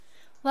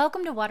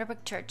Welcome to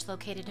Waterbrook Church,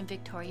 located in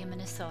Victoria,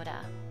 Minnesota.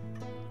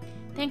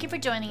 Thank you for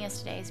joining us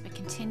today as we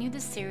continue the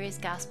series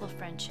Gospel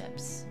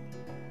Friendships.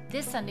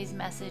 This Sunday's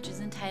message is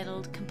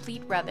entitled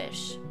Complete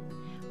Rubbish: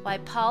 Why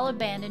Paul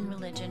Abandoned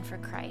Religion for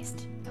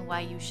Christ, and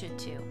Why You Should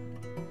Too.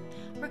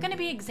 We're going to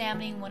be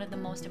examining one of the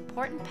most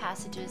important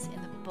passages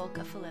in the book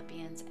of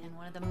Philippians and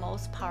one of the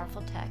most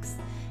powerful texts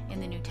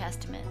in the New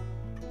Testament.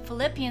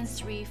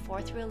 Philippians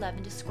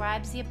 3:4-11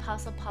 describes the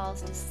Apostle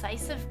Paul's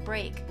decisive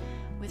break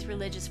with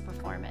religious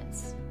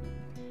performance.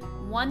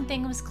 One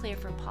thing was clear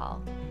for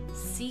Paul: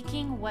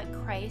 seeking what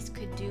Christ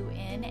could do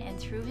in and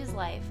through his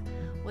life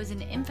was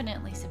an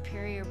infinitely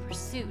superior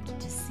pursuit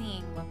to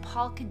seeing what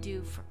Paul could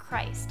do for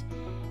Christ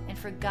and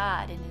for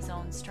God in his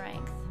own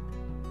strength.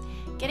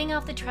 Getting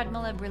off the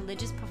treadmill of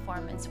religious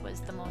performance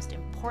was the most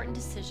important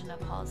decision of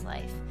Paul's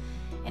life,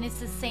 and it's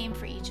the same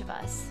for each of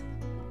us.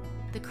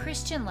 The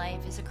Christian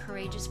life is a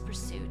courageous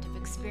pursuit of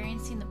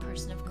experiencing the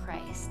person of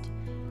Christ,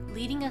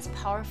 leading us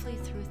powerfully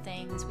through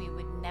things we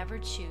would never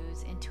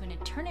choose into an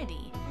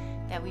eternity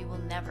that we will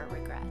never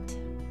regret.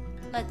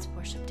 Let's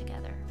worship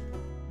together.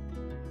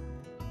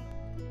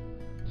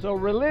 So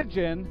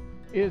religion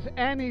is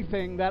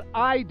anything that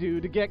I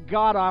do to get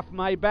God off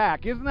my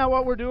back. Isn't that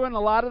what we're doing a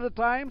lot of the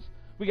times?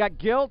 We got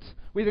guilt.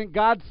 We think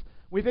God's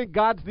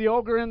the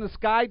ogre in the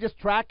sky just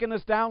tracking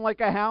us down like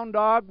a hound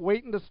dog,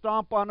 waiting to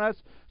stomp on us.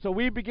 So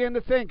we begin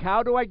to think,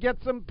 how do I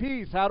get some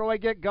peace? How do I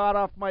get God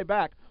off my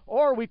back?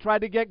 Or we try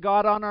to get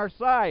God on our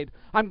side.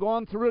 I'm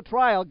going through a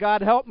trial.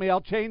 God help me. I'll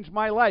change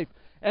my life.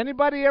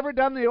 Anybody ever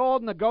done the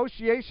old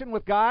negotiation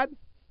with God?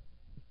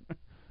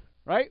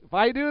 Right? If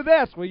I do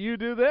this, will you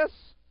do this?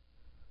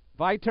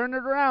 If I turn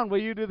it around,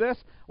 will you do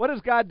this? What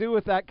does God do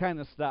with that kind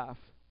of stuff?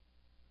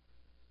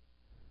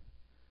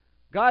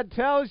 God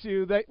tells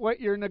you that what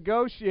you're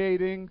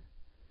negotiating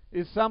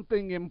is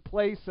something in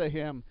place of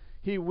Him.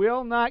 He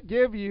will not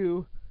give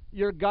you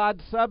your God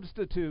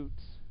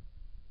substitutes.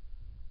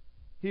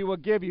 He will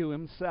give you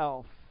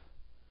Himself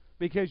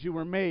because you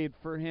were made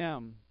for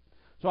Him.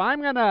 So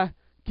I'm going to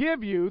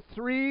give you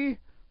 3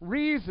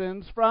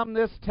 reasons from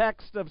this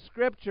text of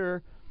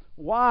Scripture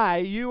why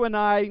you and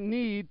I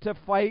need to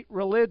fight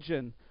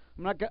religion.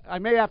 I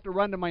may have to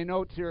run to my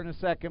notes here in a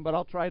second, but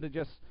I'll try to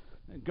just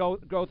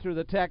go through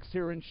the text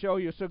here and show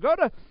you. So go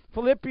to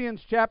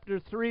Philippians chapter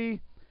 3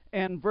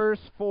 and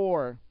verse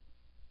 4.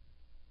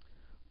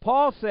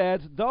 Paul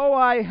says, though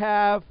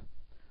I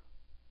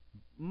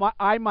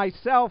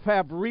myself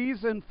have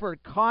reason for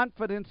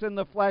confidence in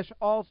the flesh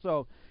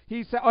also.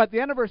 He said, at the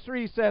end of verse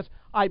 3, he says,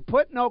 I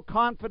put no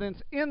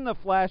confidence in the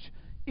flesh,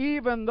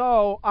 even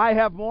though I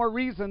have more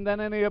reason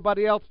than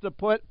anybody else to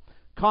put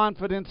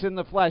confidence in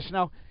the flesh.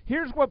 Now,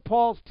 here's what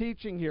Paul's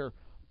teaching here.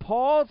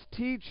 Paul's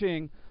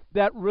teaching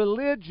that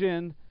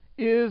religion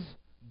is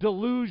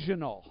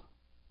delusional.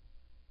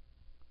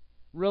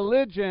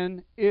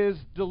 Religion is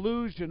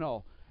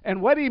delusional.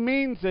 And what he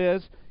means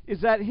is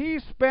that he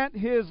spent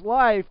his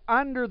life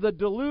under the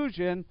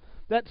delusion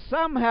that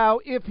somehow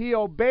if he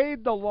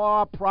obeyed the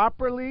law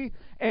properly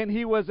and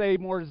he was a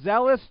more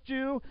zealous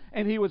Jew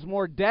and he was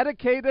more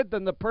dedicated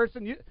than the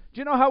person... do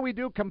you know how we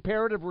do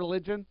comparative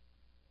religion?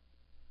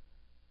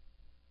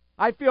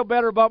 I feel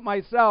better about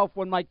myself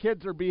when my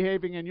kids are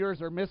behaving and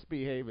yours are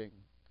misbehaving,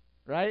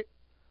 right?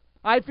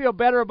 I feel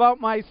better about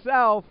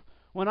myself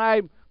when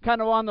I'm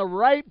kind of on the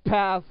right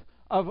path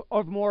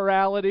of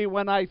morality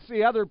when I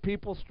see other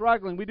people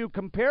struggling. We do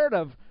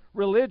comparative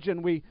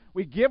religion. We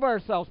give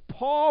ourselves.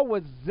 Paul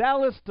was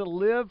zealous to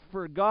live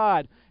for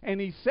God, and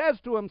he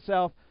says to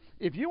himself,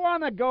 if you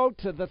want to go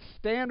to the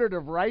standard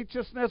of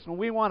righteousness, when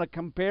we want to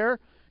compare,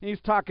 and he's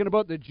talking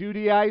about the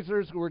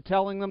Judaizers who were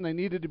telling them they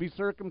needed to be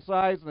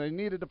circumcised and they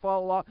needed to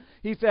follow law.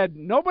 He said,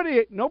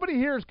 nobody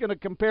here is going to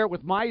compare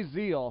with my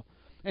zeal.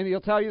 And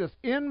he'll tell you this,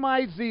 in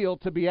my zeal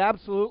to be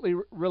absolutely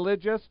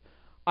religious,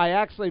 I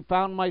actually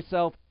found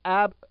myself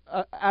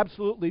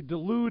absolutely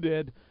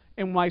deluded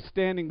in my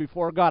standing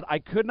before God. I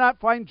could not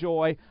find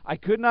joy. I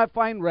could not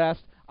find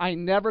rest. I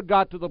never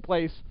got to the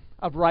place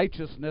of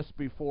righteousness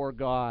before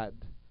God.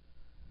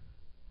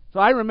 So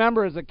I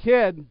remember as a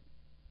kid,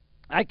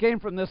 I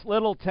came from this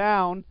little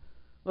town,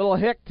 little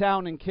hick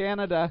town in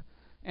Canada,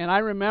 and I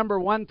remember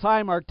one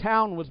time our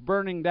town was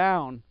burning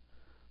down.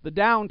 The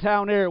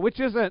downtown area, which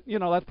isn't,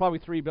 that's probably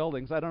 3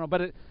 buildings, I don't know,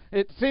 but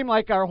it seemed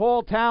like our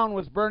whole town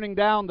was burning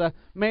down. The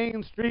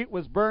main street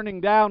was burning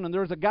down, and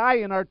there was a guy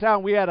in our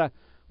town. We had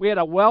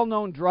a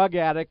well-known drug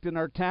addict in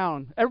our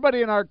town.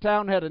 Everybody in our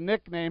town had a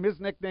nickname. His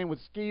nickname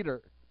was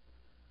Skeeter.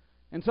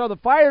 And so the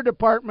fire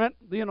department,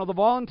 the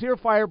volunteer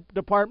fire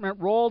department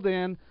rolled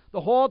in.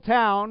 The whole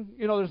town,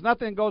 there's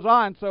nothing that goes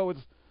on, so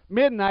it's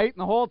midnight,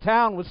 and the whole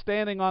town was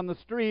standing on the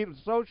street. It was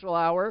social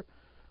hour.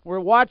 We're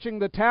watching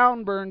the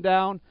town burn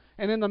down.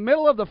 And in the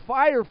middle of the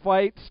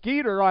firefight,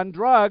 Skeeter, on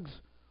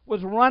drugs,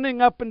 was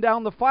running up and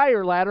down the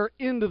fire ladder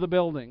into the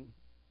building.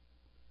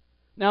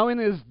 Now, in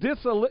his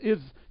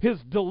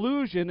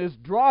delusion, his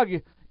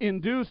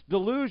drug-induced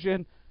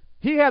delusion,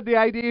 he had the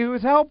idea he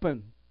was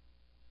helping.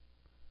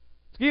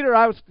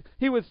 Skeeter,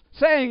 he was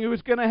saying he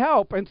was going to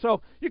help. And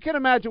so you can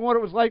imagine what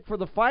it was like for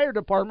the fire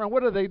department.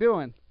 What are they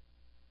doing?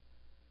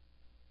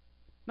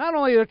 Not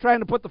only are they trying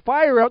to put the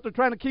fire out, they're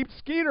trying to keep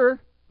Skeeter,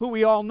 who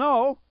we all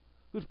know,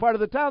 who's part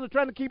of the town, they're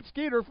trying to keep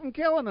Skeeter from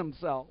killing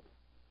himself.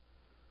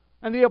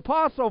 And the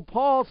Apostle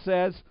Paul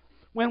says,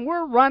 when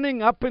we're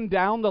running up and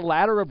down the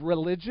ladder of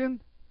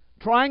religion,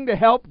 trying to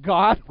help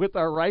God with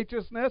our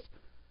righteousness,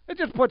 it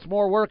just puts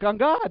more work on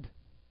God.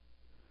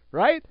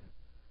 Right?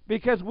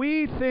 Because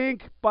we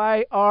think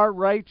by our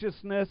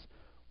righteousness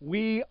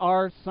we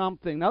are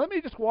something. Now let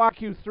me just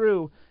walk you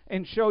through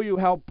and show you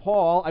how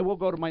Paul, I will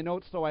go to my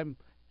notes so I'm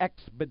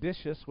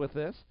expeditious with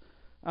this.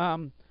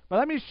 But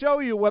let me show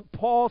you what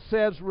Paul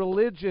says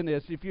religion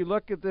is. If you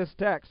look at this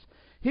text,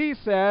 he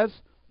says,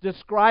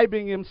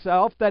 describing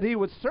himself, that he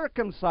was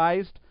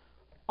circumcised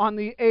on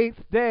the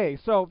 8th day.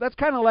 So that's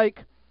kind of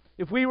like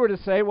if we were to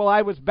say, well,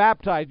 I was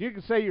baptized. You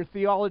could say your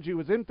theology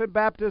was infant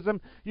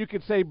baptism. You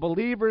could say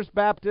believer's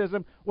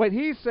baptism. What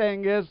he's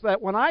saying is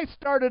that when I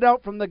started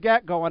out from the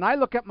get-go, and I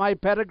look at my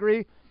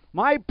pedigree,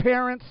 my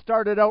parents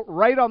started out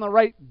right on the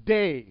right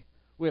day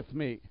with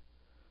me.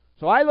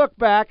 So I look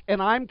back,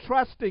 and I'm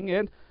trusting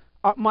in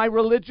my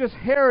religious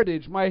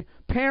heritage, my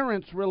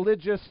parents'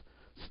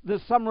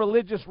 there's some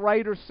religious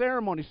rite or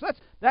ceremony. So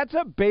that's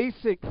a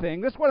basic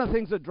thing. That's one of the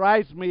things that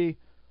drives me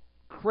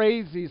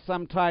crazy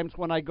sometimes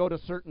when I go to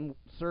certain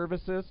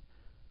services.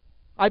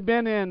 I've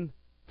been in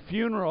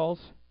funerals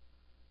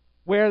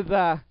where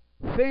the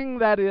thing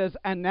that is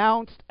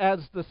announced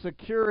as the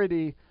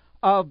security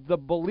of the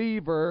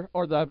believer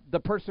or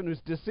the person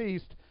who's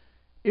deceased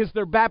is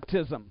their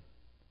baptism.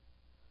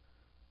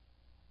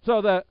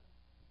 So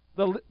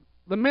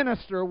the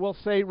minister will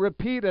say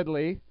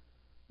repeatedly,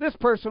 this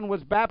person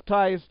was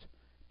baptized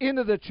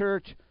into the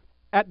church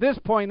at this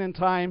point in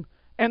time,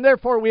 and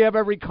therefore we have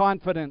every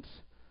confidence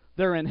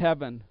they're in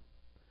heaven.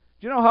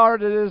 Do you know how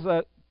hard it is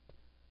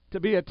to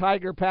be a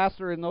tiger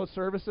pastor in those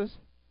services?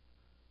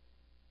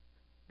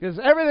 Because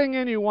everything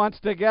in you wants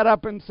to get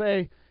up and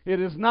say, it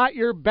is not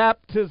your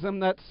baptism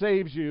that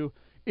saves you,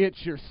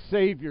 it's your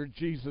Savior,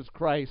 Jesus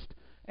Christ,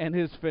 and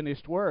His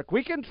finished work.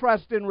 We can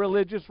trust in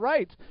religious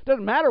rites.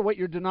 Doesn't matter what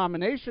your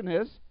denomination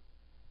is.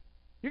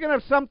 You can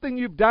have something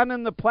you've done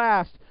in the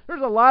past.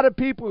 There's a lot of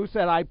people who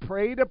said, I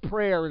prayed a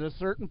prayer at a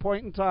certain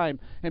point in time,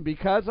 and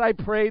because I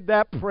prayed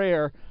that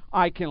prayer,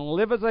 I can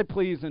live as I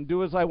please and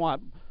do as I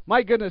want.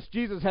 My goodness,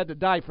 Jesus had to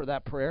die for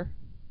that prayer.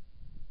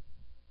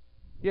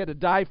 He had to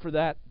die for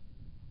that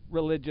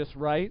religious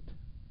rite.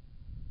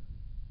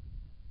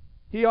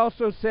 He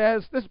also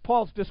says, this is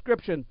Paul's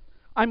description,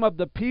 I'm of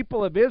the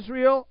people of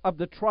Israel, of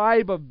the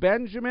tribe of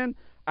Benjamin,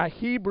 a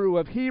Hebrew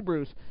of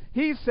Hebrews.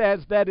 He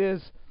says that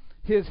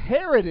his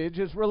heritage,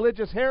 his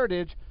religious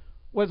heritage,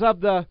 was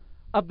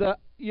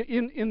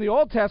in the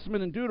Old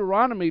Testament in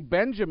Deuteronomy,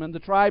 Benjamin, the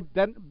tribe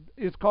then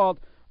is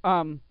called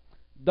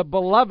the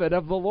beloved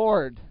of the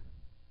Lord.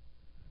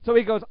 So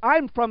he goes,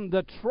 I'm from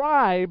the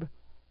tribe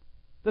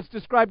that's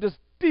described as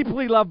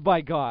deeply loved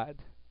by God.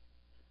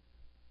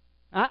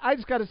 I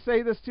just got to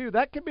say this too.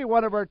 That can be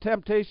one of our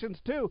temptations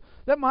too.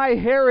 That my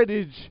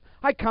heritage,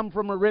 I come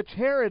from a rich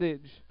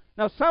heritage.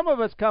 Now, some of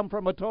us come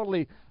from a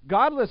totally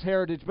godless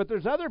heritage, but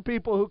there's other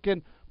people who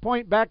can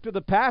point back to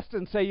the past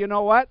and say, you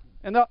know what?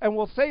 And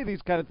we'll say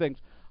these kind of things.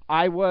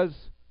 I was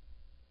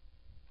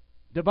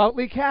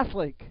devoutly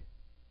Catholic.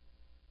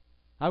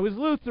 I was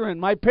Lutheran.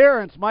 My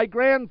parents, my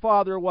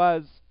grandfather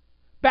was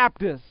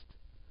Baptist.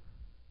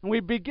 And we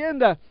begin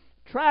to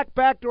track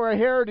back to our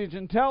heritage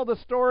and tell the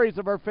stories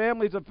of our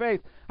families of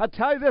faith. I'll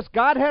tell you this,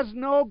 God has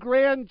no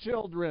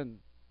grandchildren.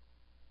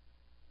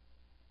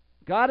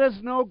 God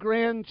has no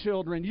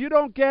grandchildren. You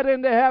don't get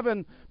into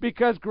heaven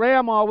because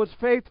grandma was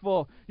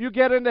faithful. You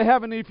get into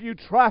heaven if you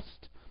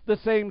trust the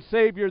same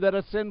Savior that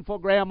a sinful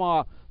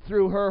grandma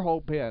threw her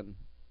hope in.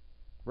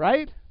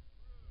 Right?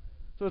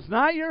 So it's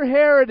not your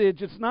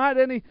heritage. It's not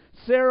any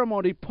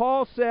ceremony.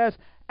 Paul says,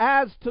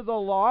 as to the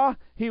law,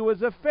 he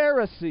was a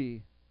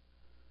Pharisee.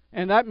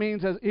 And that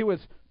means that he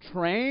was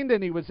trained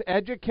and he was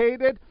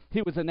educated.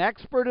 He was an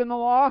expert in the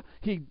law.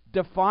 He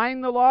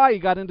defined the law. He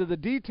got into the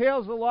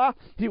details of the law.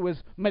 He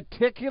was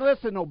meticulous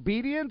in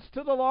obedience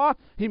to the law.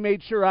 He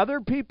made sure other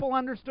people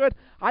understood.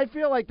 I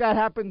feel like that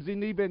happens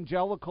in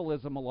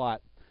evangelicalism a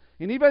lot.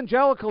 In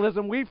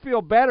evangelicalism, we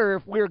feel better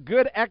if we're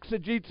good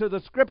exegetes of the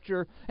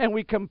Scripture and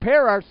we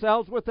compare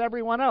ourselves with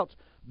everyone else.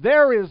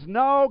 There is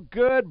no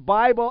good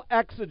Bible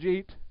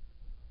exegete,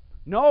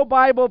 no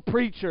Bible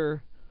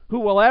preacher who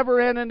will ever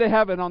enter into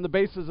heaven on the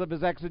basis of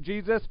his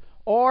exegesis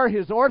or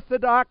his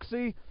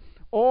orthodoxy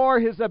or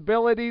his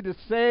ability to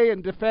say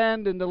and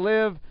defend and to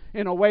live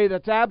in a way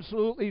that's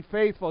absolutely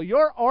faithful.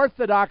 Your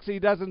orthodoxy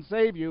doesn't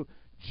save you.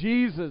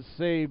 Jesus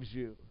saves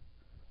you.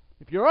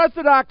 If your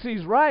orthodoxy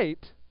is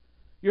right,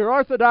 your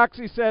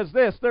orthodoxy says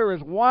this, there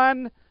is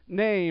one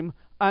name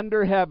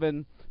under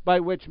heaven by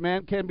which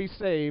man can be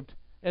saved,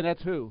 and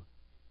that's who?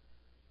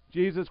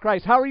 Jesus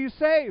Christ. How are you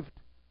saved?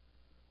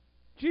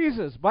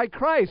 Jesus, by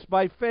Christ,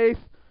 by faith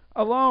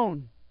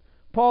alone.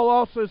 Paul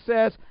also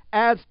says,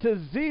 as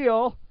to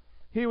zeal,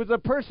 he was a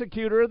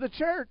persecutor of the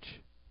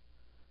church.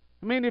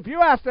 I mean, if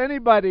you asked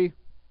anybody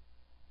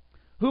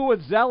who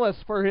was zealous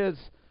for his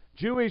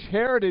Jewish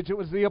heritage, it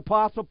was the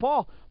Apostle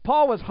Paul.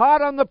 Paul was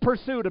hot on the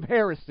pursuit of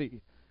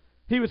heresy.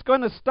 He was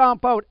going to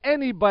stomp out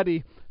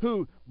anybody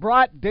who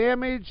brought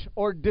damage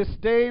or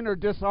disdain or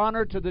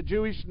dishonor to the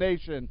Jewish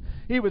nation.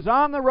 He was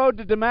on the road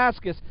to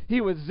Damascus. He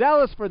was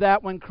zealous for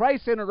that when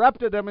Christ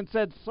interrupted him and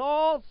said,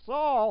 Saul,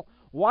 Saul,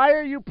 why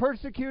are you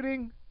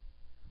persecuting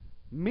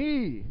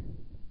me?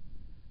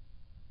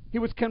 He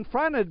was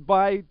confronted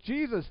by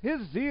Jesus.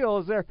 His zeal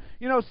is there.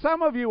 You know,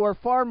 some of you are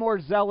far more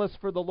zealous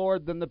for the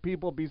Lord than the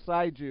people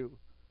beside you.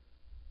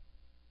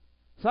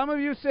 Some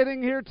of you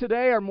sitting here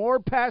today are more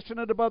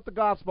passionate about the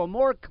gospel,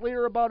 more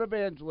clear about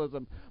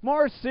evangelism,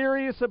 more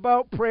serious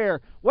about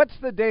prayer. What's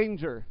the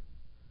danger?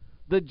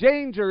 The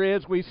danger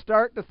is we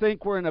start to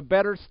think we're in a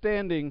better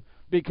standing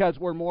because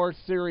we're more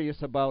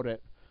serious about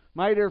it.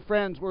 My dear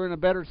friends, we're in a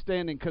better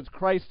standing because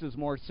Christ is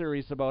more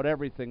serious about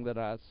everything than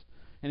us.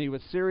 And he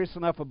was serious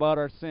enough about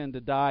our sin to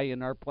die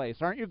in our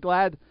place. Aren't you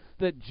glad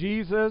that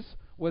Jesus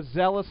was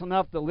zealous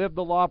enough to live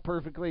the law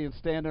perfectly and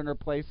stand in our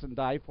place and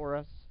die for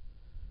us?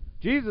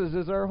 Jesus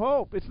is our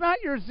hope. It's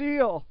not your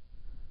zeal.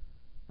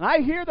 And I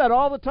hear that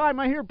all the time.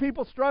 I hear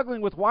people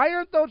struggling with, why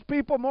aren't those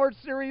people more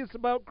serious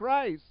about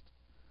Christ?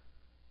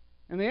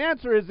 And the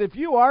answer is, if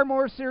you are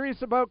more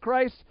serious about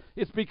Christ,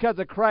 it's because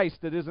of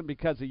Christ. It isn't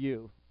because of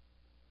you.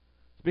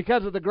 It's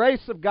because of the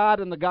grace of God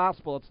and the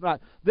gospel. It's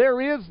not. There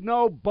is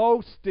no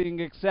boasting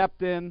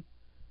except in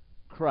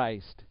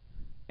Christ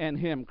and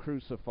him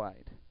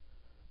crucified.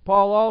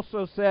 Paul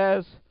also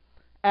says,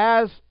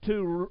 as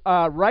to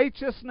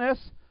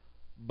righteousness,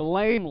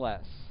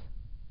 blameless.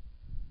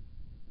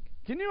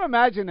 Can you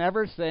imagine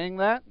ever saying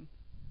that?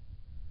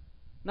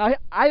 Now,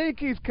 I think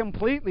he's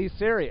completely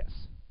serious.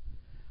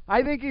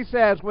 I think he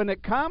says, when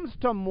it comes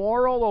to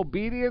moral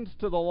obedience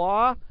to the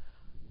law,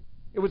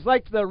 it was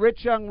like the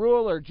rich young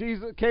ruler.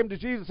 Jesus came to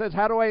Jesus and says,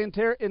 how do I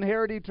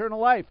inherit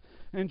eternal life?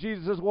 And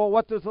Jesus says, well,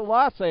 what does the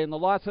law say? And the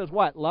law says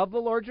what? Love the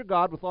Lord your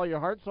God with all your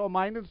heart, soul,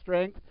 mind, and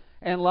strength,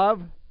 and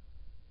love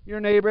your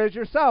neighbor as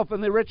yourself.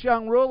 And the rich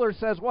young ruler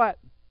says what?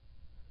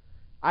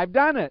 I've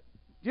done it.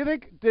 Do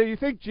you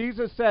think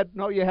Jesus said,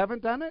 no, you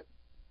haven't done it?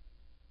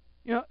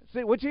 You know,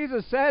 see, what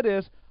Jesus said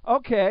is,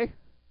 okay,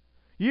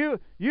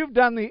 you've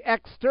done the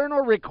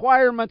external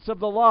requirements of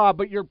the law,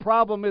 but your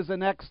problem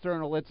isn't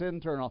external, it's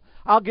internal.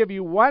 I'll give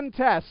you one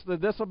test that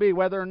this will be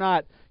whether or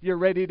not you're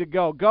ready to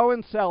go. Go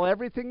and sell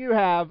everything you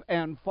have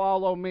and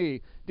follow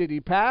me. Did he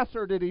pass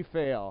or did he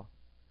fail?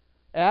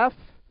 F-A-L-E.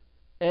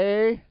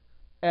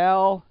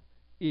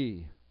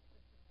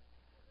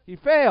 He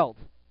failed.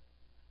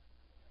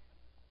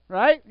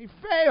 Right? He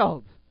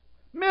failed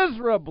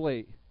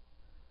miserably.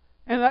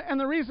 And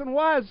the reason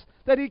was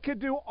that he could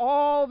do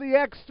all the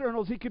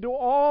externals, he could do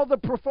all the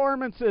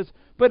performances,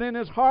 but in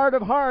his heart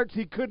of hearts,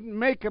 he couldn't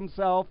make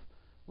himself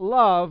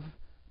love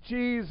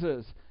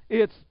Jesus.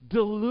 It's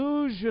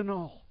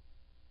delusional.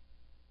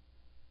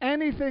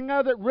 Anything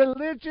other,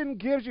 religion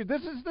gives you,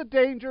 this is the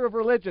danger of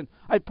religion.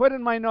 I put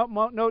in my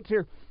notes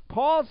here,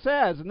 Paul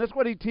says, and this is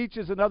what he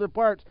teaches in other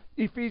parts,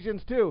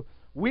 Ephesians 2,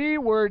 we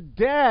were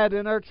dead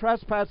in our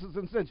trespasses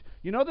and sins.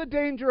 You know the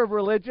danger of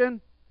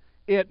religion?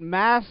 It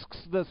masks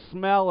the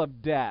smell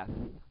of death.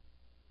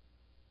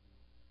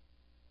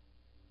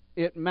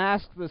 It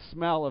masks the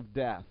smell of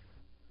death.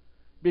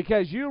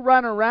 Because you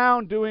run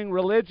around doing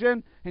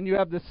religion and you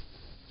have this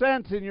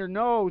scent in your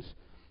nose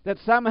that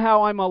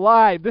somehow I'm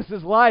alive. This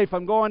is life.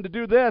 I'm going to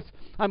do this.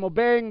 I'm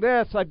obeying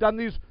this. I've done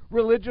these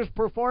religious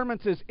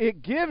performances.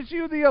 It gives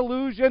you the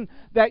illusion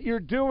that you're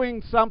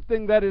doing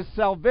something that is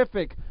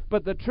salvific.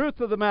 But the truth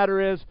of the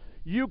matter is,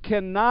 you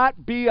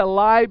cannot be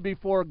alive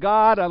before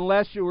God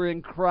unless you are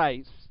in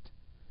Christ.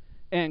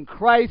 And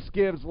Christ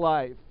gives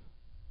life.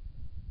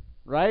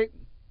 Right?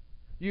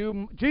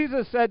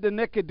 Jesus said to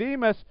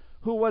Nicodemus,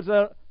 who was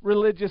a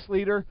religious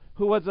leader,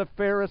 who was a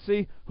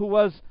Pharisee, who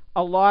was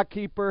a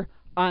lawkeeper,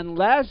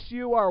 unless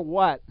you are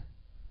what?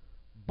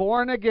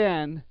 Born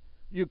again,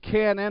 you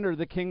can't enter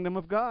the kingdom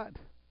of God.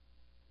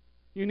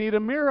 You need a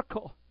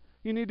miracle.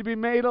 You need to be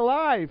made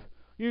alive.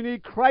 You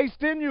need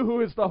Christ in you,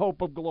 who is the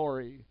hope of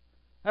glory.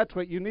 That's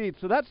what you need.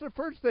 So that's the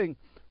first thing.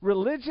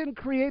 Religion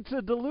creates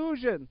a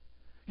delusion.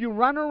 You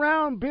run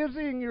around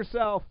busying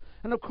yourself,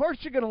 and of course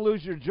you're going to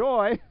lose your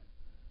joy,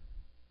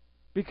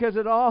 because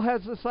it all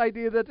has this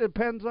idea that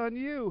depends on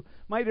you.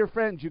 My dear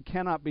friends, you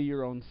cannot be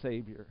your own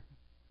Savior.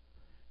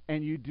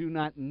 And you do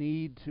not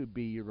need to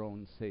be your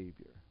own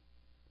Savior.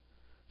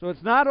 So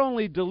it's not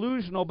only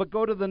delusional, but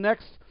go to the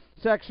next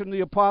section.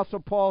 The Apostle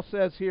Paul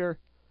says here,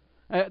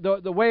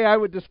 the way I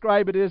would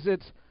describe it is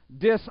it's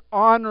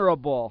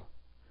dishonorable.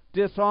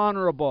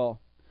 Dishonorable.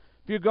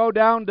 If you go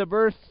down to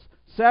verse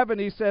 7,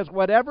 he says,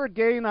 whatever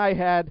gain I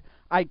had,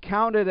 I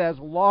counted as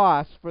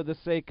loss for the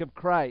sake of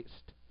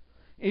Christ.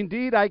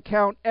 Indeed, I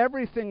count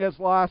everything as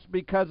loss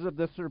because of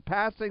the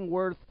surpassing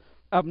worth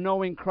of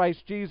knowing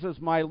Christ Jesus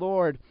my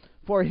Lord.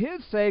 For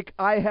his sake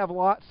I have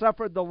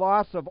suffered the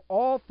loss of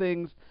all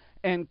things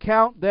and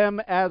count them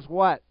as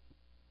what?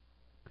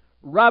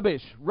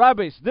 Rubbish.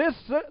 Rubbish. This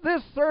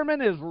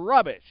sermon is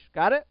rubbish.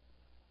 Got it?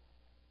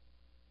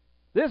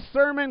 This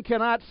sermon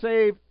cannot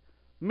save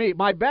me.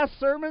 My best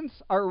sermons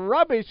are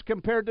rubbish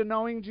compared to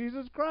knowing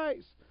Jesus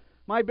Christ.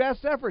 My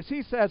best efforts.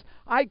 He says,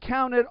 I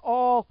count it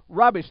all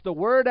rubbish. The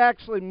word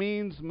actually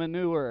means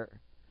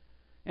manure.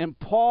 And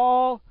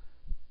Paul,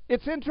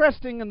 it's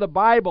interesting in the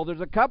Bible,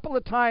 there's a couple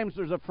of times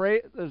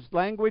there's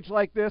language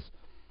like this,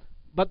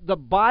 but the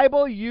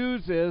Bible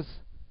uses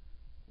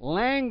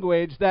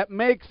language that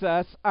makes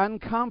us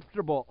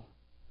uncomfortable.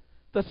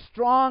 The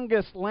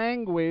strongest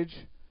language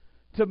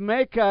to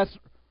make us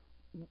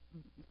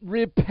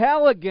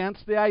repel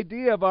against the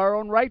idea of our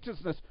own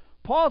righteousness.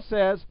 Paul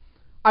says,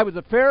 I was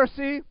a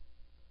Pharisee,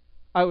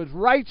 I was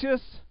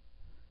righteous,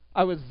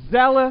 I was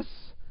zealous,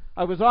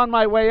 I was on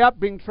my way up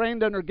being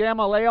trained under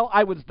Gamaliel,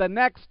 I was the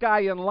next guy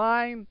in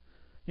line.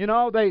 You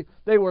know,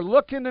 they were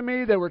looking to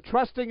me, they were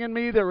trusting in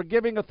me, they were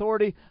giving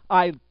authority.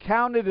 I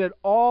counted it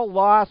all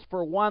loss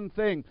for one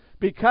thing,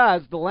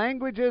 because the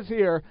language is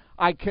here,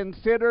 I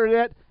considered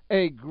it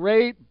a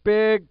great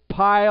big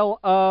pile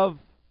of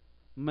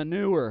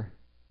manure.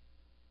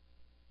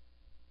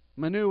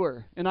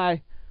 Manure. In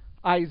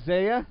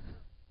Isaiah,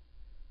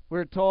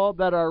 we're told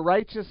that our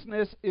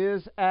righteousness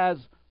is as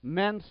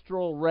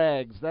menstrual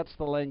rags. That's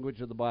the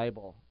language of the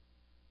Bible.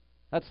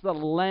 That's the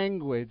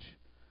language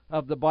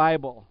of the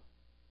Bible.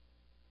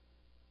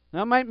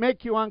 Now, it might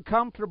make you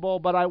uncomfortable,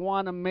 but I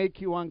want to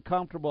make you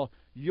uncomfortable.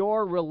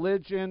 Your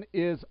religion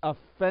is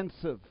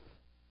offensive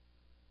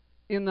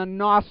in the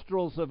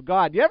nostrils of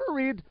God. You ever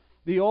read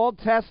the Old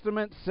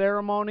Testament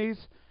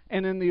ceremonies?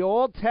 And in the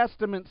Old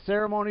Testament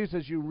ceremonies,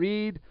 as you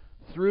read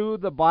through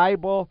the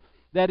Bible,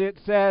 that it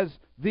says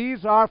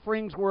these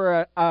offerings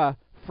were a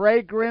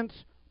fragrance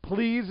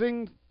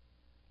pleasing,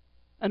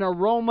 an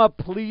aroma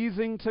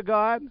pleasing to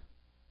God.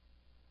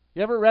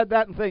 You ever read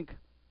that and think,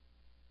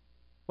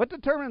 what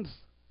determines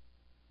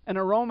an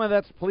aroma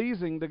that's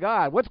pleasing to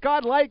God? What's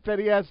God like that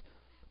He has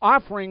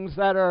offerings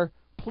that are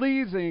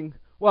pleasing?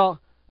 Well,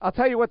 I'll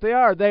tell you what they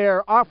are. They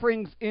are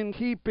offerings in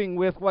keeping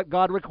with what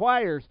God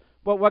requires.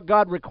 But what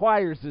God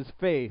requires is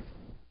faith.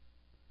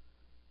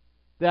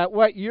 That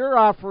what you're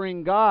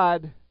offering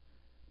God,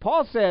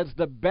 Paul says,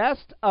 the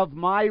best of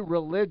my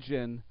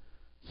religion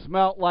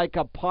smelt like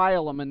a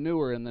pile of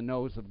manure in the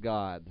nose of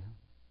God.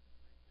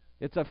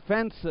 It's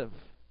offensive.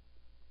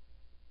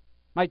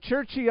 My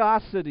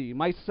churchiosity,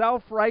 my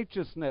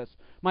self-righteousness,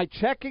 my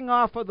checking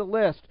off of the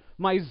list,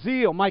 my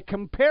zeal, my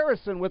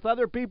comparison with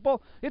other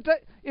people,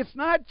 it's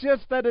not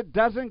just that it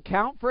doesn't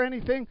count for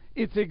anything,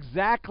 it's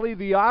exactly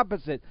the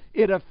opposite.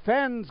 It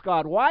offends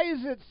God. Why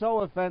is it so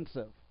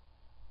offensive?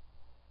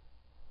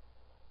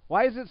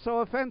 Why is it so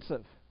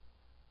offensive?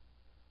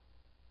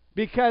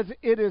 Because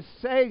it is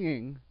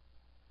saying,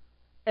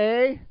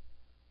 A,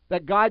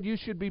 that God, you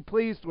should be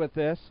pleased with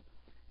this,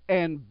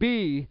 and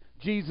B,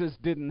 Jesus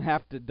didn't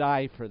have to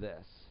die for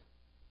this.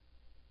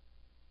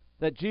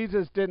 That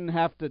Jesus didn't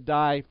have to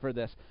die for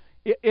this.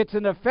 It's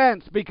an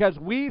offense because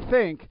we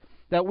think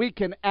that we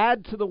can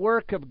add to the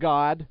work of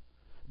God,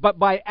 but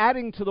by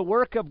adding to the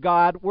work of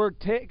God,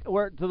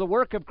 to the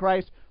work of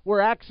Christ,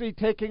 we're actually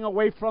taking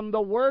away from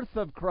the worth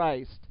of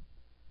Christ.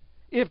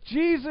 If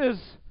Jesus,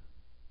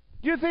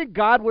 do you think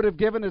God would have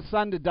given His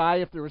Son to die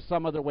if there was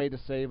some other way to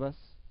save us?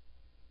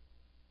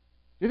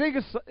 Do you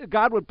think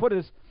God would put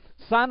His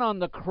Son on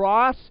the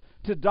cross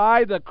to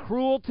die the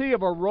cruelty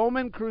of a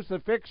Roman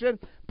crucifixion,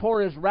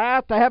 pour His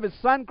wrath, to have His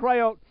Son cry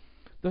out,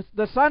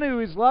 the Son who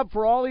He's loved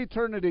for all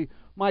eternity,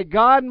 my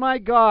God,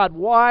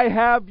 why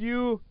have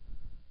you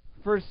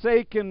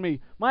forsaken me?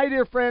 My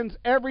dear friends,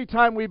 every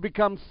time we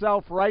become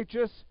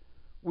self-righteous,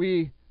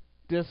 we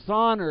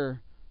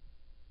dishonor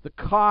the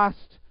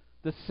cost,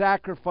 the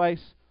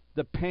sacrifice,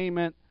 the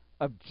payment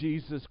of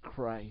Jesus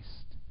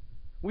Christ.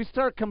 We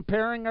start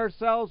comparing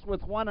ourselves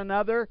with one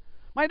another.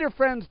 My dear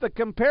friends, the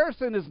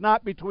comparison is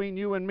not between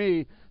you and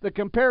me. The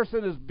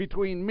comparison is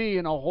between me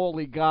and a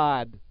holy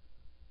God.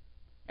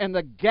 And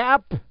the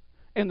gap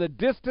and the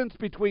distance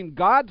between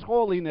God's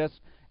holiness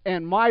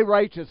and my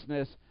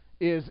righteousness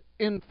is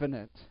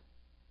infinite.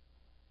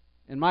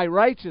 And my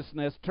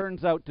righteousness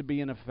turns out to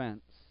be an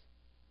offense.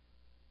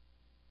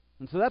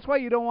 And so that's why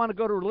you don't want to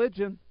go to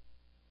religion.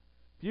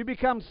 If you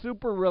become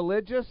super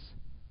religious,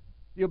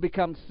 you'll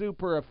become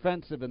super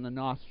offensive in the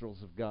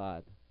nostrils of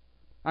God.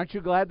 Aren't you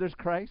glad there's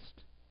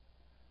Christ?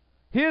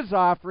 His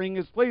offering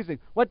is pleasing.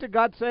 What did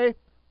God say?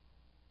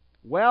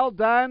 Well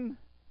done,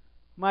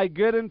 my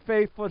good and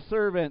faithful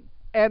servant.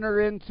 Enter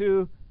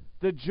into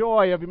the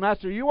joy of your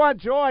master. You want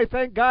joy?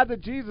 Thank God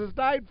that Jesus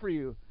died for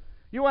you.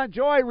 You want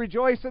joy?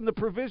 Rejoice in the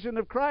provision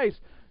of Christ.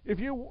 If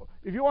you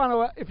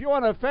want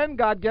to offend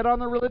God, get on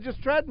the religious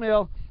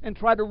treadmill and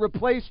try to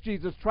replace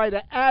Jesus, try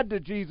to add to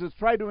Jesus,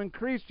 try to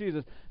increase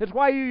Jesus. It's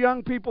why you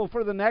young people,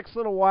 for the next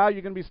little while,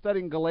 you're going to be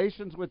studying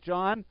Galatians with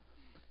John.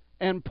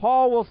 And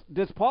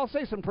does Paul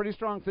say some pretty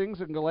strong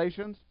things in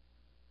Galatians?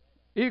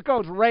 He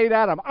goes right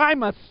at him.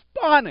 I'm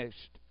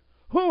astonished.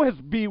 Who has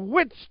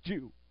bewitched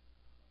you?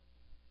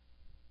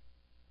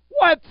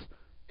 What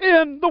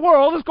in the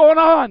world is going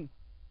on?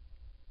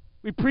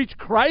 We preach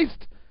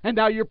Christ, and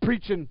now you're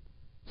preaching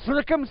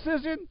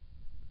circumcision?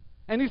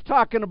 And he's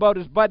talking about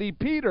his buddy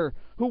Peter,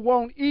 who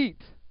won't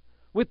eat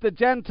with the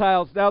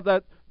Gentiles now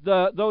that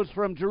those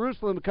from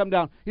Jerusalem come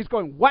down. He's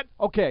going, what?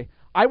 Okay,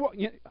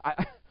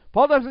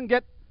 Paul doesn't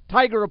get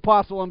tiger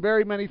apostle on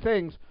very many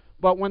things,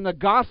 but when the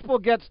gospel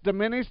gets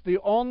diminished, the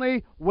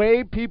only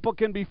way people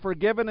can be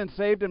forgiven and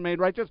saved and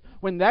made righteous,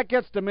 when that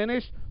gets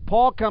diminished,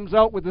 Paul comes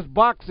out with his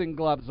boxing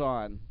gloves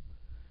on.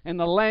 And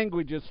the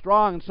language is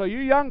strong. And so you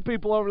young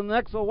people over the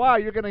next little while,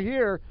 you're going to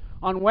hear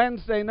on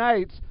Wednesday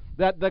nights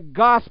that the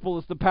gospel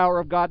is the power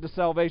of God to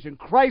salvation.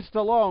 Christ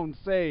alone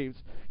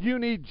saves. You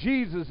need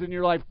Jesus in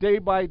your life day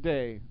by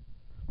day.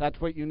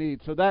 That's what you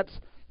need. So that's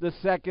the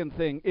second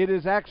thing. It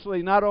is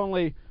actually not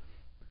only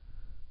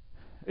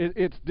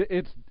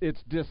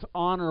it's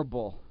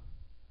dishonorable.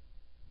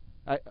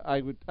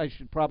 I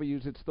should probably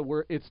use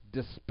it's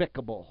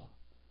despicable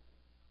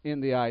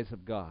in the eyes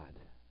of God.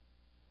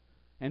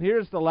 And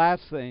here's the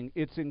last thing.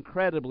 It's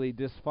incredibly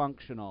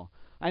dysfunctional.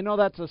 I know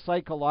that's a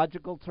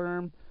psychological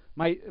term.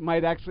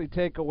 Might actually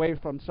take away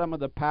from some of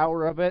the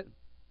power of it.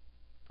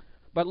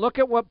 But look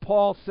at what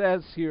Paul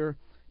says here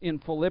in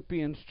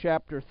Philippians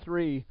chapter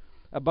 3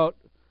 about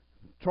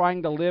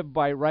trying to live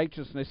by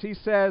righteousness. He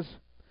says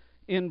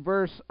in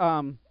verse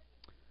 8,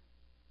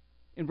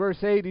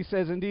 he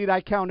says, "Indeed,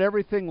 I count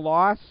everything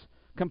loss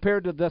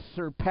compared to the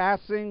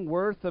surpassing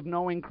worth of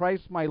knowing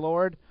Christ my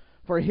Lord.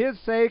 For his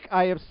sake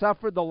I have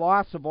suffered the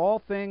loss of all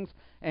things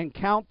and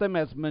count them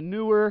as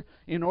manure,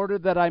 in order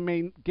that I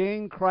may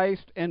gain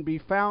Christ and be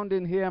found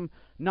in him,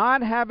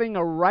 not having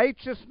a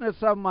righteousness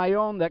of my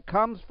own that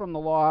comes from the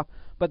law,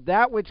 but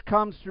that which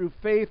comes through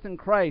faith in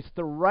Christ,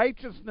 the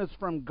righteousness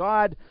from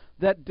God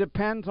that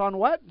depends on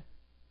what?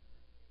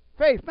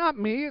 Faith, not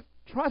me,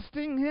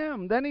 trusting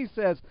him." Then he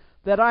says,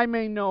 "that I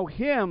may know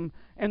him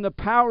and the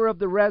power of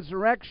the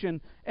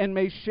resurrection, and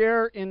may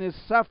share in his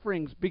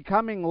sufferings,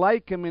 becoming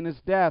like him in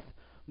his death,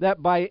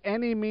 that by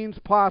any means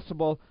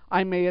possible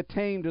I may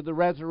attain to the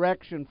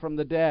resurrection from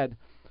the dead."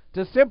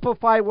 To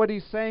simplify what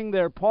he's saying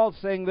there, Paul's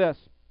saying this: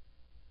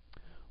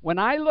 when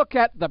I look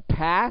at the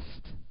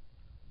past,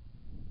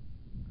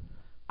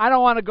 I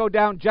don't want to go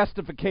down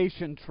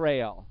justification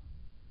trail.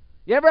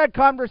 You ever had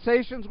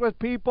conversations with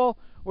people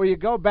where you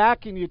go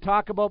back and you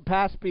talk about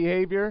past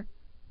behavior?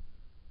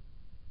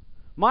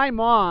 My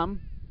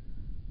mom,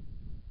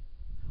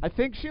 I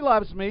think she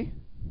loves me.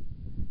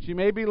 She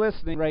may be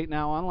listening right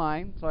now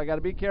online, so I got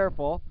to be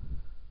careful.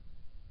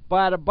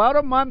 But about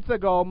a month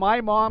ago, my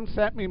mom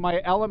sent me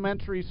my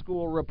elementary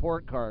school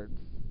report cards.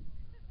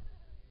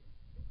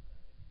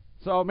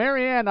 So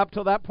Marianne, up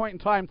till that point in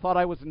time, thought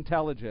I was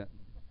intelligent.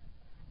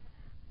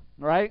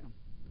 Right?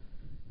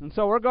 And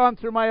so we're going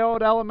through my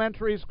old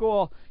elementary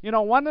school. You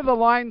know, one of the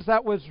lines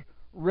that was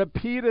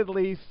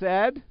repeatedly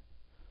said,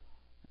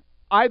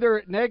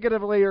 either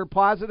negatively or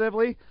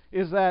positively,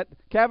 is that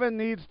Kevin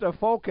needs to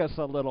focus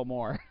a little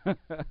more.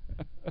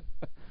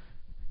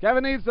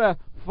 Kevin needs to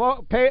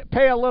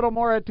pay a little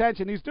more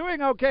attention. He's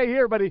doing okay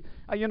here, but he,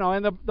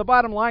 and the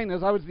bottom line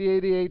is, I was the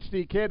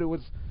ADHD kid who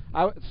was,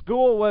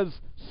 school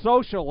was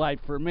social life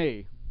for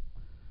me.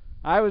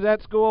 I was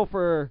at school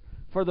for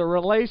the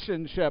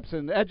relationships,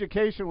 and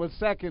education was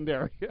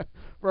secondary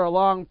for a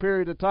long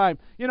period of time.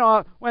 You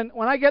know, when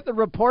I get the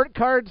report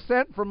cards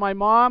sent from my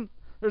mom,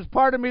 there's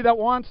part of me that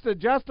wants to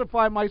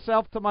justify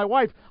myself to my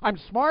wife. I'm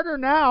smarter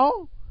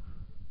now,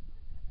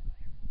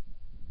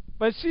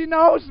 but she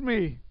knows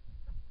me,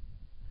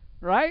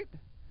 right?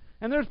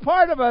 And there's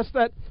part of us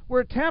that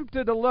we're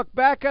tempted to look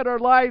back at our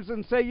lives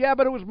and say, yeah,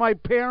 but it was my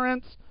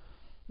parents,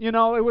 it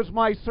was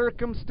my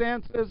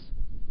circumstances,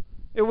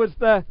 it was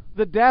the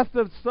death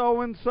of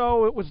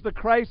so-and-so, it was the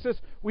crisis.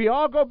 We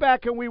all go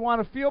back and we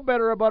want to feel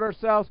better about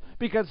ourselves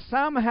because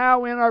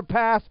somehow in our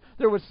past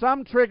there was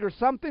some trigger,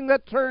 something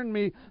that turned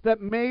me, that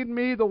made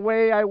me the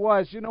way I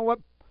was. You know what?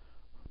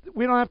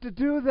 We don't have to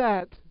do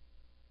that.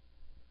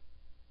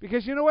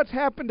 Because you know what's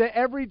happened to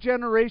every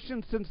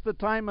generation since the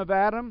time of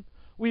Adam?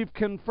 We've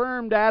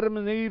confirmed Adam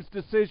and Eve's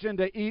decision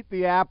to eat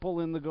the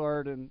apple in the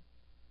garden.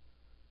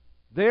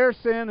 Their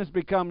sin has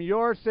become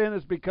your sin,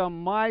 has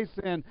become my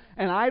sin.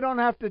 And I don't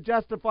have to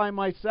justify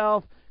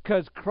myself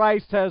because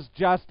Christ has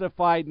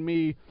justified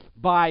me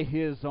by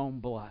his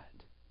own blood.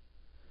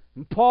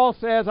 And Paul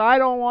says, I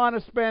don't want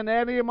to spend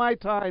any of my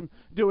time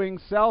doing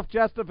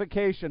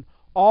self-justification.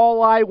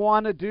 All I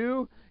want to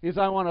do is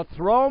I want to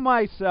throw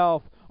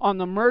myself on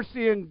the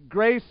mercy and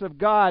grace of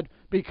God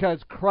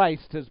because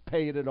Christ has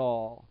paid it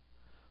all.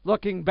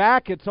 Looking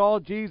back, it's all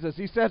Jesus.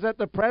 He says at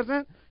the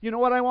present, you know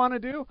what I want to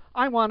do?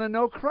 I want to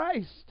know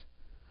Christ.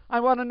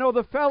 I want to know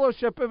the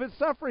fellowship of his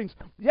sufferings.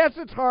 Yes,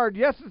 it's hard.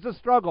 Yes, it's a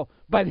struggle.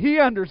 But he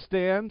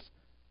understands.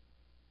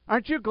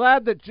 Aren't you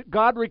glad that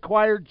God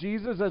required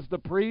Jesus as the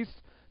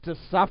priest to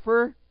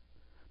suffer?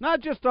 Not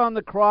just on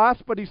the cross,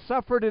 but he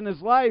suffered in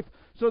his life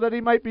so that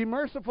he might be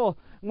merciful.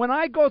 When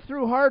I go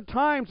through hard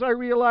times, I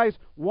realize,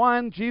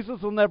 one,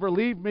 Jesus will never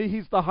leave me.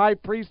 He's the high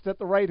priest at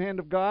the right hand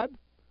of God.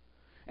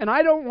 And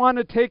I don't want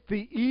to take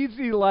the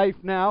easy life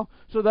now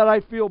so that I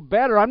feel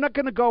better. I'm not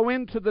going to go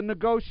into the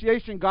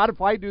negotiation, God,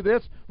 if I do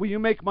this, will you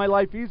make my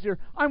life easier?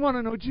 I want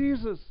to know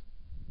Jesus.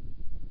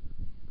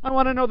 I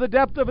want to know the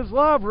depth of His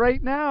love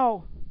right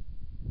now.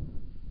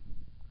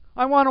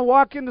 I want to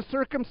walk into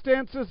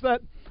circumstances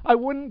that I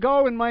wouldn't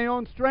go in my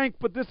own strength,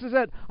 but this is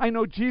it. I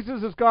know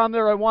Jesus has gone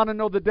there. I want to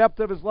know the depth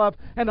of His love,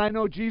 and I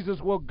know Jesus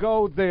will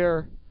go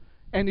there,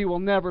 and He will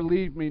never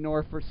leave me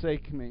nor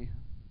forsake me.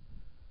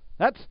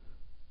 That's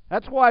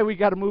why we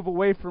got to move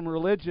away from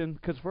religion,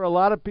 because for a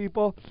lot of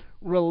people,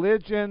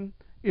 religion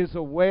is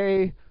a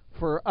way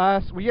for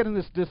us. We get in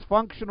this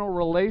dysfunctional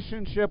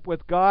relationship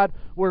with God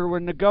where we're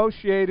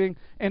negotiating,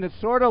 and it's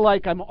sort of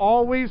like I'm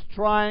always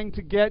trying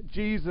to get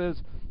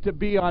Jesus to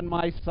be on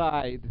my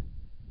side.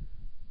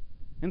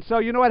 And so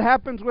you know what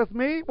happens with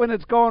me? When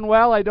it's going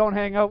well, I don't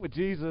hang out with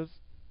Jesus.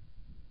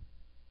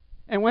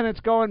 And when it's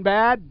going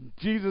bad,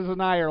 Jesus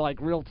and I are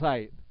like real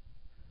tight.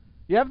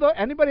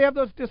 Anybody have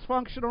those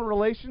dysfunctional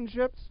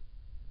relationships?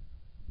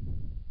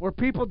 Where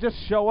people just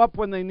show up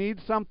when they need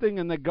something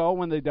and they go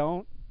when they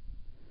don't?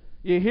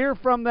 You hear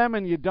from them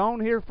and you don't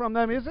hear from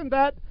them. Isn't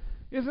that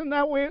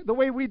the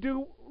way we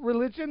do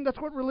religion? That's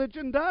what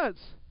religion does.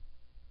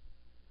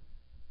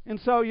 And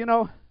so,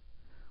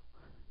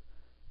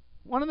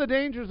 one of the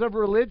dangers of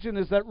religion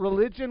is that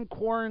religion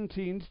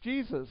quarantines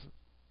Jesus.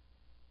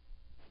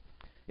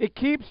 It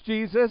keeps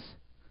Jesus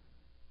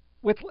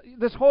with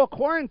this whole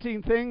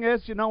quarantine thing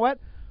is, you know what?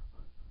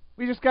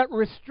 We just got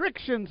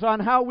restrictions on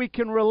how we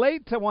can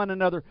relate to one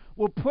another.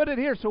 We'll put it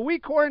here. So we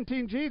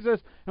quarantine Jesus,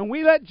 and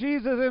we let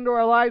Jesus into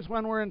our lives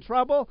when we're in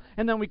trouble,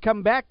 and then we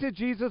come back to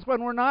Jesus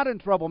when we're not in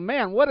trouble.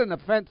 Man, what an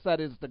offense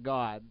that is to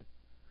God.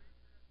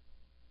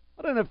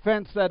 What an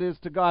offense that is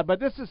to God. But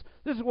this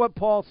is what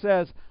Paul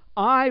says.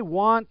 I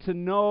want to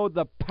know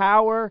the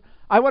power.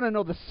 I want to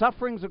know the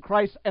sufferings of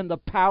Christ and the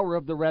power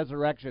of the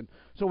resurrection.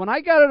 So when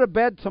I get out of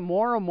bed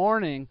tomorrow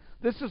morning,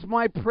 this is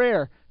my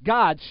prayer.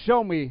 God,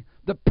 show me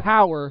the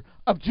power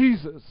of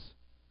Jesus.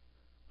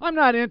 I'm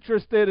not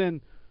interested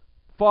in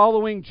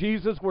following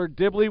Jesus where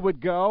Dibley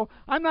would go.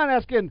 I'm not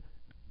asking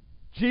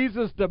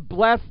Jesus to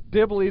bless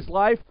Dibley's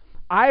life.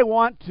 I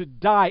want to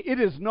die. It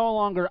is no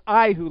longer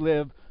I who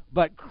live,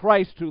 but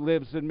Christ who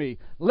lives in me.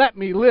 Let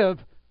me live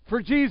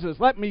for Jesus.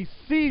 Let me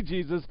see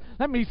Jesus.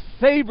 Let me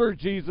savor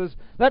Jesus.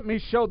 Let me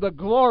show the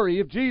glory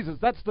of Jesus.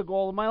 That's the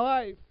goal of my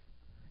life.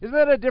 Isn't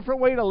that a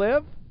different way to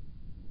live?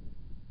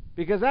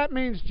 Because that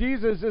means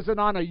Jesus isn't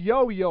on a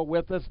yo-yo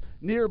with us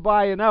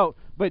nearby and out,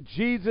 but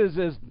Jesus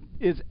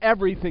is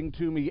everything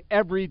to me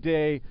every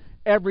day,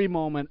 every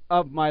moment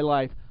of my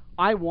life.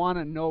 I want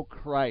to know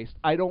Christ.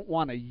 I don't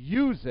want to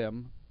use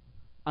Him.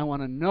 I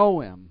want to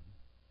know Him.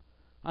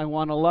 I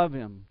want to love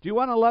Him. Do you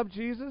want to love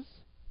Jesus?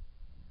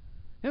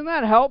 Isn't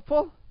that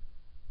helpful?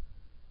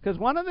 Because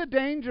one of the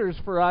dangers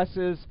for us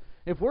is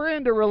if we're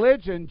into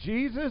religion,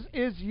 Jesus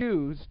is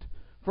used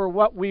for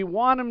what we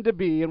want Him to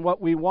be and what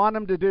we want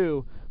Him to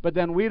do, but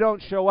then we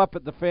don't show up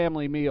at the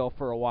family meal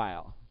for a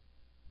while.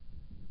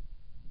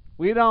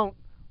 We don't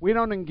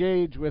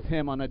engage with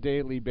Him on a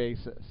daily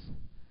basis.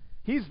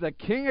 He's the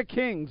King of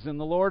Kings and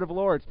the Lord of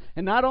Lords.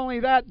 And not only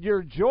that,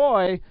 your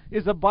joy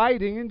is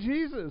abiding in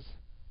Jesus.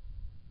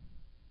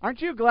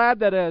 Aren't you glad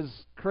that as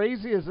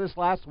crazy as this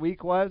last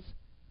week was,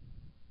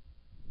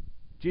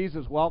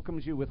 Jesus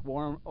welcomes you with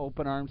warm,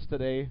 open arms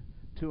today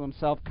to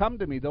Himself. Come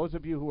to me, those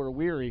of you who are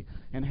weary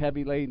and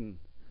heavy laden,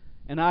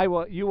 and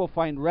you will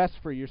find rest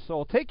for your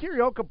soul. Take my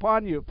yoke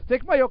upon you,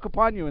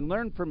 and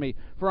learn from me,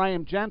 for I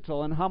am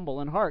gentle and humble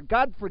in heart.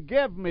 God,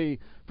 forgive me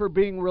for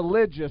being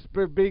religious,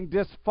 for being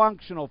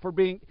dysfunctional, for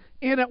being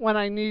in it when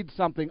I need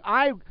something.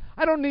 I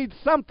don't need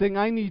something,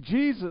 I need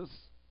Jesus.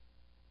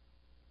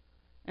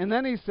 And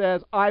then He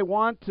says, I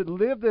want to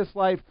live this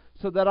life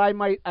so that I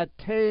might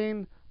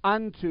attain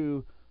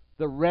unto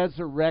the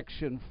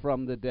resurrection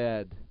from the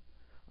dead.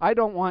 I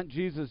don't want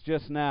Jesus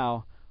just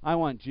now. I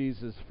want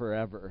Jesus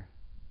forever.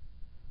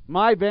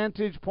 My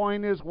vantage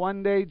point is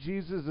one day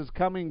Jesus is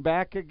coming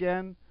back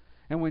again.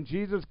 And when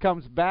Jesus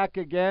comes back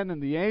again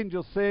and the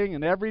angels sing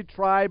and every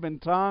tribe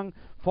and tongue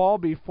fall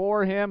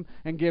before Him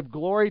and give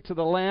glory to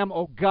the Lamb,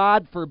 oh,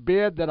 God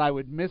forbid that I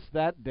would miss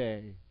that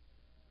day.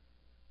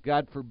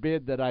 God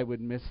forbid that I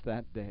would miss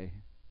that day.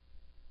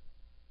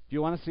 Do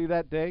you want to see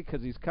that day?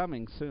 Because He's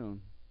coming soon.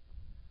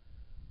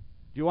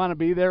 Do you want to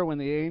be there when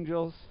the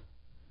angels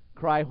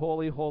cry,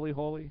 holy, holy,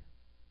 holy?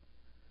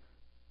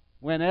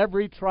 When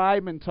every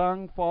tribe and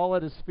tongue fall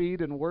at His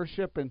feet and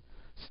worship and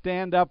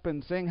stand up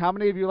and sing. How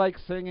many of you like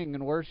singing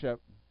and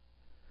worship?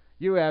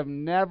 You have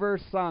never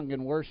sung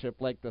in worship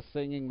like the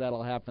singing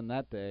that'll happen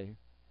that day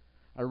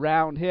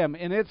around Him.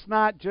 And it's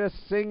not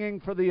just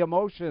singing for the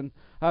emotion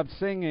of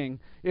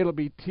singing. It'll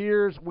be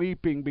tears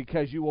weeping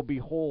because you will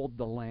behold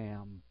the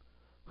Lamb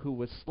who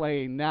was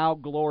slain, now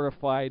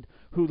glorified,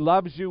 who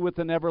loves you with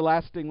an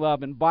everlasting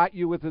love and bought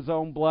you with His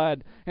own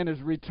blood and has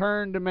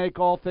returned to make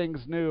all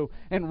things new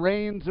and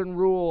reigns and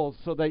rules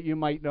so that you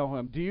might know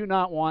Him. Do you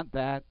not want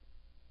that?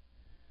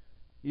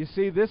 You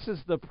see, this is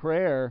the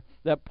prayer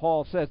that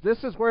Paul says.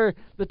 This is where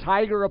the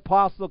tiger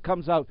apostle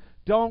comes out.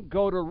 Don't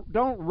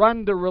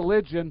run to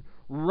religion,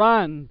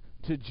 run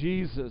to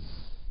Jesus.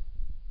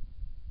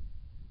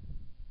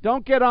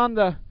 Don't get on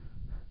the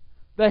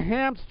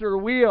hamster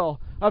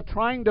wheel of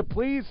trying to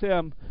please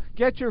Him.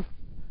 Get your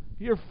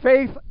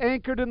faith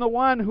anchored in the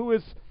one who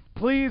has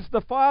pleased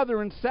the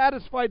Father and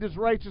satisfied His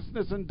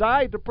righteousness and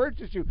died to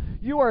purchase you.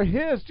 You are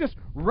His. Just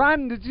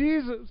run to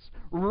Jesus.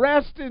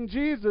 Rest in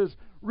Jesus.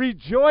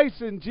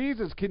 Rejoice in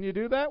Jesus. Can you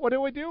do that? What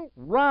do we do?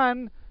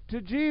 Run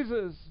to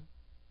Jesus.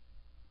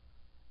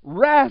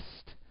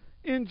 Rest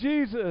in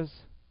Jesus.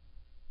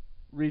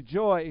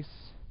 Rejoice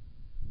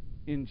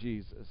in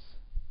Jesus.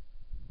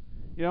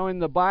 You know, in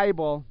the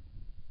Bible,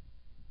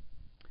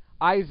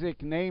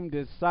 Isaac named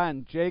his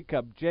son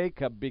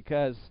Jacob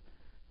because,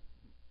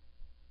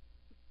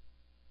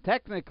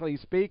 technically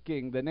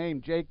speaking, the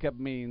name Jacob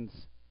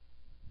means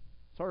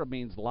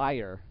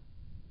liar.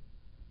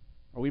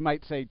 Or we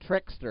might say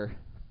trickster.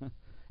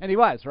 And he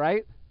was,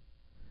 right?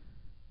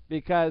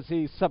 Because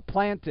he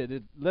supplanted.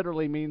 It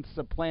literally means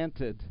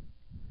supplanted.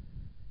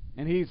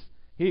 And he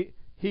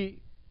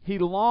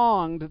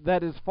longed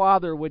that his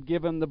father would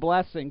give him the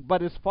blessing,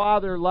 but his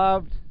father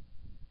loved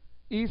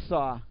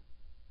Esau.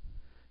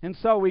 And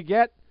so we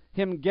get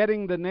him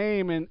getting the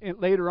name, and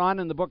later on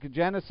in the book of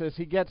Genesis,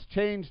 he gets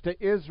changed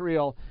to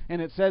Israel,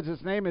 and it says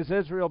his name is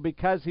Israel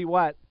because he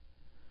what?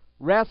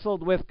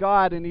 Wrestled with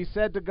God, and he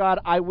said to God,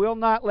 I will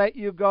not let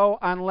you go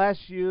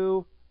unless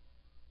you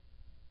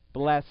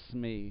bless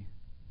me.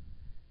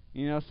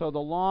 You know, so the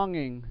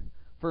longing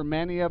for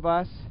many of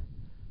us,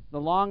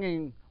 the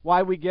longing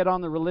why we get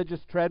on the religious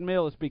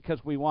treadmill is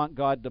because we want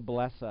God to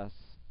bless us.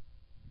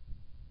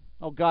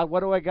 Oh God, what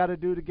do I got to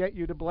do to get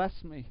you to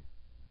bless me?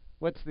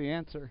 What's the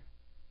answer?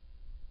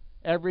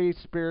 Every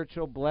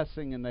spiritual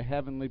blessing in the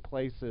heavenly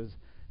places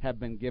have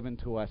been given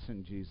to us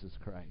in Jesus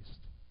Christ.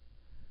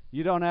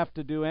 You don't have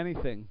to do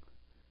anything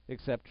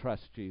except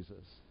trust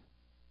Jesus.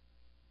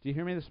 Do you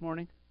hear me this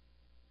morning?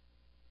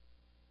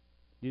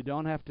 You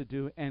don't have to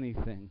do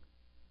anything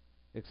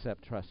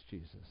except trust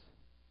Jesus.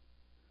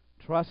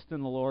 Trust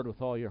in the Lord with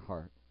all your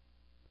heart.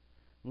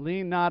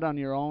 Lean not on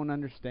your own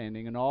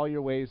understanding. In all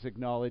your ways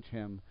acknowledge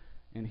Him,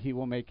 and He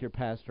will make your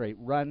path straight.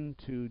 Run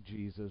to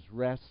Jesus.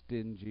 Rest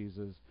in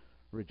Jesus.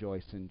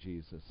 Rejoice in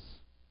Jesus.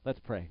 Let's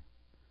pray.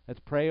 Let's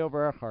pray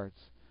over our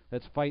hearts.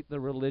 Let's fight the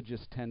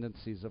religious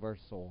tendencies of our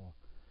soul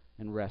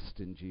and rest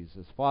in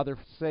Jesus. Father,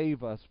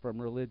 save us from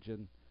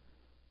religion.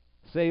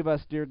 Save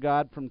us, dear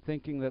God, from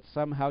thinking that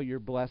somehow your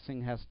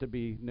blessing has to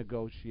be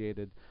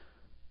negotiated.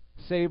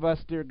 Save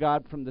us, dear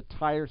God, from the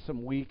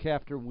tiresome week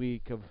after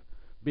week of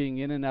being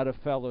in and out of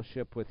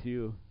fellowship with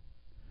you,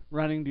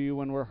 running to you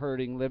when we're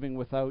hurting, living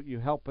without you.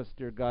 Help us,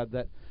 dear God,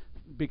 that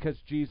because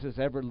Jesus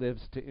ever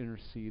lives to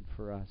intercede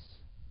for us.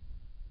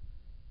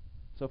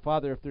 So,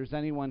 Father, if there's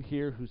anyone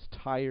here who's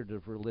tired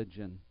of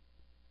religion,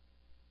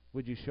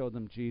 would you show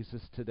them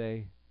Jesus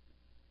today?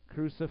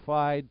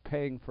 Crucified,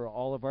 paying for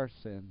all of our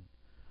sin.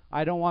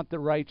 I don't want the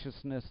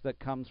righteousness that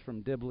comes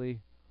from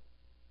Dibley.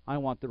 I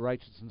want the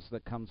righteousness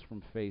that comes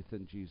from faith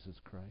in Jesus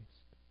Christ.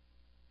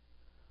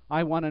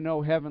 I want to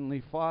know,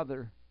 Heavenly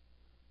Father,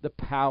 the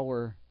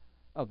power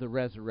of the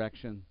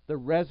resurrection. The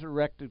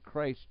resurrected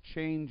Christ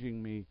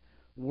changing me,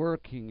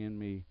 working in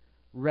me,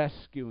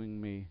 rescuing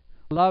me,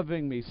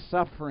 loving me,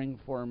 suffering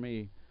for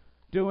me,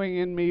 doing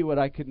in me what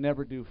I could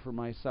never do for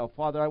myself.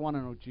 Father, I want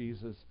to know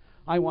Jesus.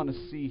 I want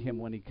to see Him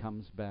when He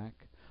comes back.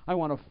 I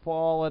want to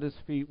fall at His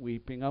feet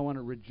weeping. I want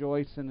to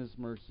rejoice in His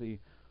mercy.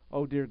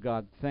 Oh, dear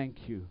God,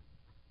 thank you.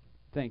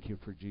 Thank you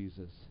for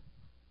Jesus.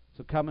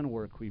 So come and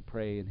work, we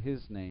pray, in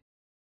His name.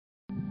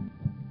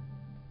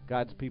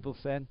 God's people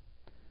said,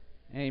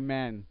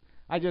 amen.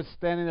 I just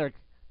standing there.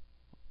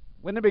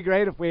 Wouldn't it be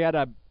great if we had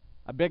a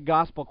big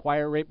gospel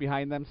choir right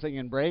behind them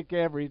singing, break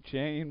every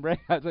chain, break.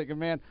 I was thinking,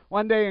 man,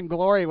 one day in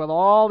glory with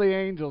all the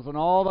angels and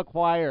all the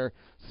choir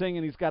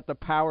singing, He's got the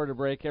power to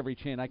break every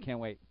chain. I can't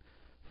wait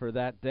for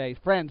that day.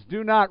 Friends,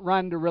 do not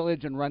run to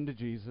religion, run to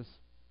Jesus.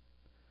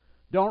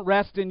 Don't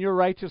rest in your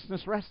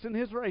righteousness, rest in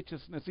His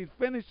righteousness. He's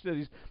finished it.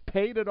 He's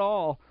paid it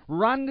all.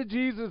 Run to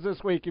Jesus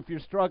this week. If you're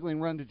struggling,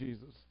 run to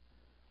Jesus.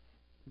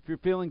 If you're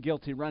feeling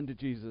guilty, run to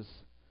Jesus.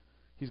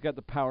 He's got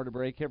the power to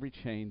break every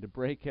chain, to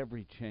break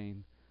every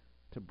chain,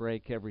 to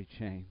break every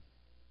chain.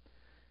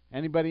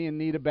 Anybody in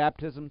need of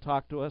baptism,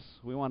 talk to us.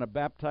 We want to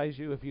baptize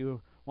you. If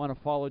you want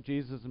to follow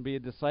Jesus and be a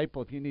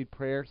disciple, if you need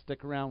prayer,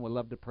 stick around. We'd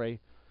love to pray.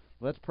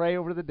 Let's pray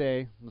over the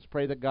day. Let's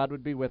pray that God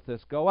would be with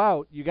us. Go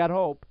out. You got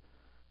hope.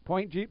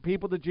 Point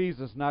people to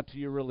Jesus, not to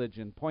your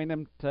religion. Point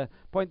them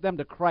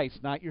to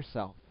Christ, not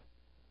yourself.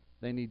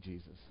 They need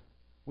Jesus.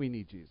 We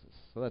need Jesus.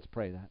 So let's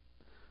pray that.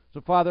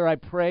 So, Father, I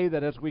pray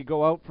that as we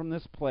go out from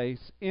this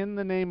place, in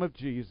the name of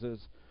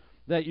Jesus,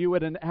 that you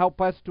would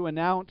help us to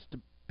announce to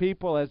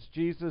people, as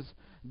Jesus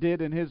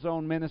did in His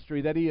own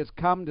ministry, that He has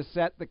come to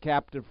set the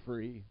captive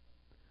free.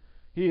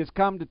 He has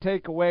come to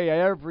take away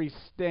every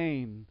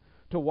stain,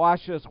 to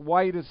wash us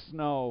white as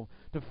snow,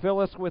 to fill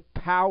us with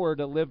power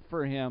to live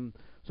for Him.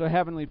 So,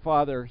 Heavenly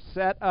Father,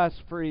 set us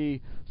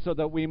free so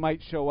that we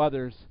might show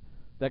others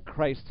that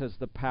Christ has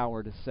the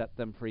power to set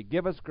them free.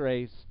 Give us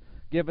grace.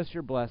 Give us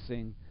your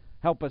blessing.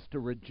 Help us to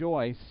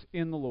rejoice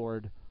in the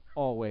Lord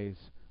always.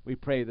 We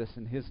pray this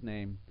in His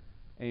name.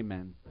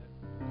 Amen.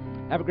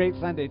 Have a great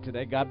Sunday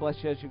today. God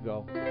bless you as you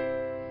go.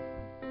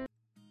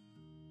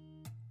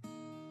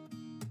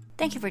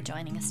 Thank you for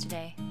joining us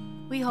today.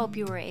 We hope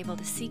you were able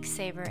to seek,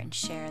 savor, and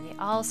share the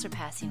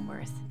all-surpassing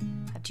worth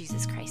of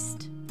Jesus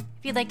Christ.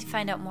 If you'd like to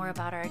find out more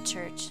about our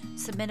church,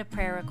 submit a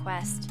prayer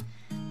request,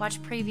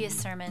 watch previous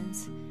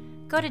sermons,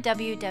 go to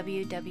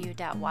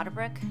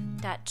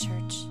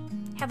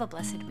www.waterbrook.church. Have a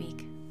blessed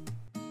week.